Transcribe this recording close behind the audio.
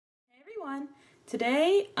everyone.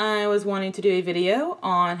 Today I was wanting to do a video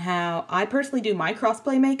on how I personally do my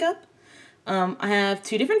crossplay makeup. I have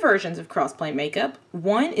two different versions of crossplay makeup.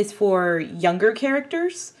 One is for younger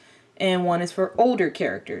characters and one is for older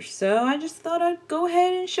characters. So I just thought I'd go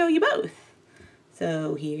ahead and show you both.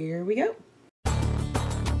 So here we go.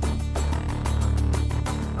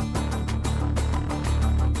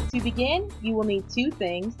 To begin, you will need two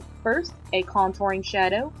things. First, a contouring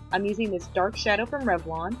shadow. I'm using this dark shadow from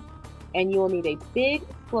Revlon. And you will need a big,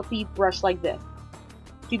 fluffy brush like this.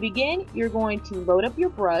 To begin, you're going to load up your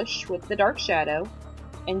brush with the dark shadow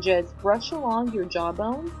and just brush along your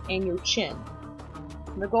jawbone and your chin.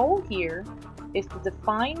 The goal here is to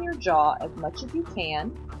define your jaw as much as you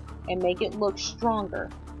can and make it look stronger,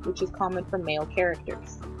 which is common for male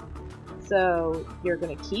characters. So you're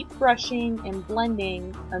going to keep brushing and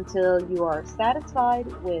blending until you are satisfied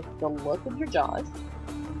with the look of your jaws.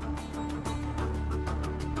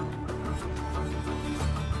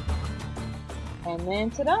 And then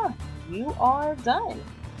ta-da! You are done!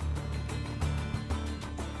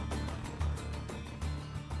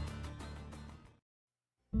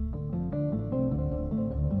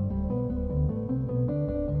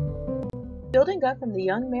 Building up from the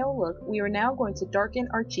young male look, we are now going to darken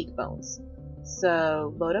our cheekbones.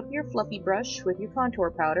 So load up your fluffy brush with your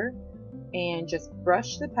contour powder and just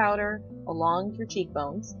brush the powder along your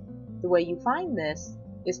cheekbones. The way you find this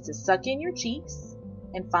is to suck in your cheeks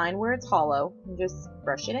and find where it's hollow and just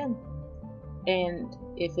brush it in. And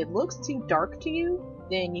if it looks too dark to you,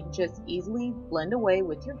 then you can just easily blend away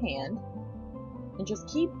with your hand and just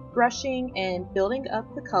keep brushing and building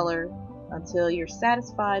up the color until you're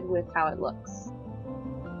satisfied with how it looks.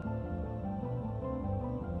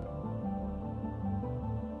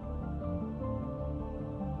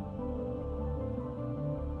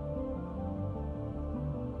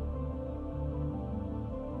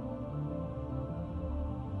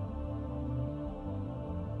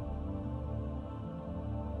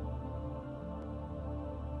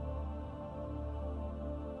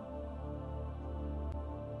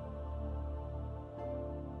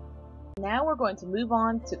 Now we're going to move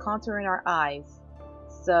on to contouring our eyes.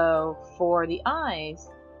 So for the eyes,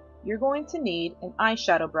 you're going to need an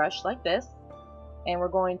eyeshadow brush like this, and we're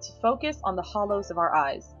going to focus on the hollows of our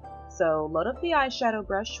eyes. So load up the eyeshadow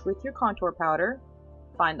brush with your contour powder,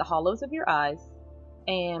 find the hollows of your eyes,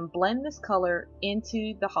 and blend this color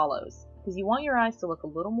into the hollows, because you want your eyes to look a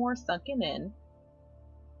little more sunken in.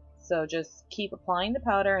 So just keep applying the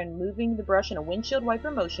powder and moving the brush in a windshield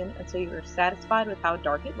wiper motion until you're satisfied with how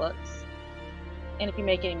dark it looks. And if you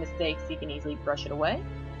make any mistakes, you can easily brush it away.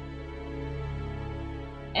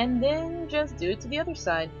 And then just do it to the other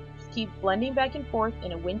side. Just keep blending back and forth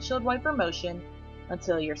in a windshield wiper motion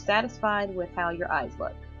until you're satisfied with how your eyes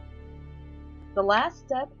look. The last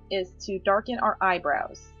step is to darken our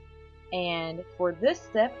eyebrows. And for this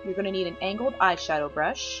step, you're going to need an angled eyeshadow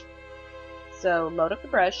brush. So load up the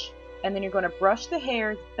brush, and then you're going to brush the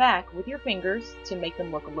hairs back with your fingers to make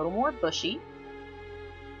them look a little more bushy.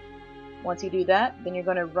 Once you do that, then you're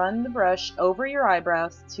going to run the brush over your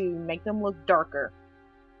eyebrows to make them look darker.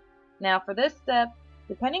 Now for this step,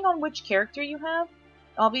 depending on which character you have,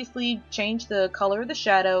 obviously change the color of the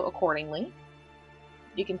shadow accordingly.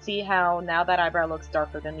 You can see how now that eyebrow looks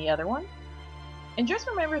darker than the other one. And just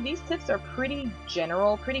remember, these tips are pretty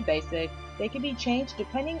general, pretty basic. They can be changed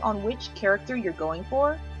depending on which character you're going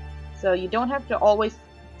for. So you don't have to always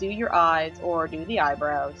do your eyes or do the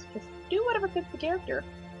eyebrows. Just do whatever fits the character.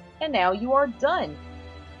 And now you are done.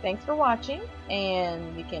 Thanks for watching,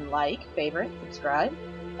 and you can like, favorite, subscribe,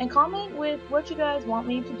 and comment with what you guys want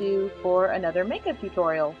me to do for another makeup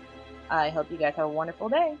tutorial. I hope you guys have a wonderful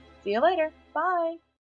day. See you later. Bye!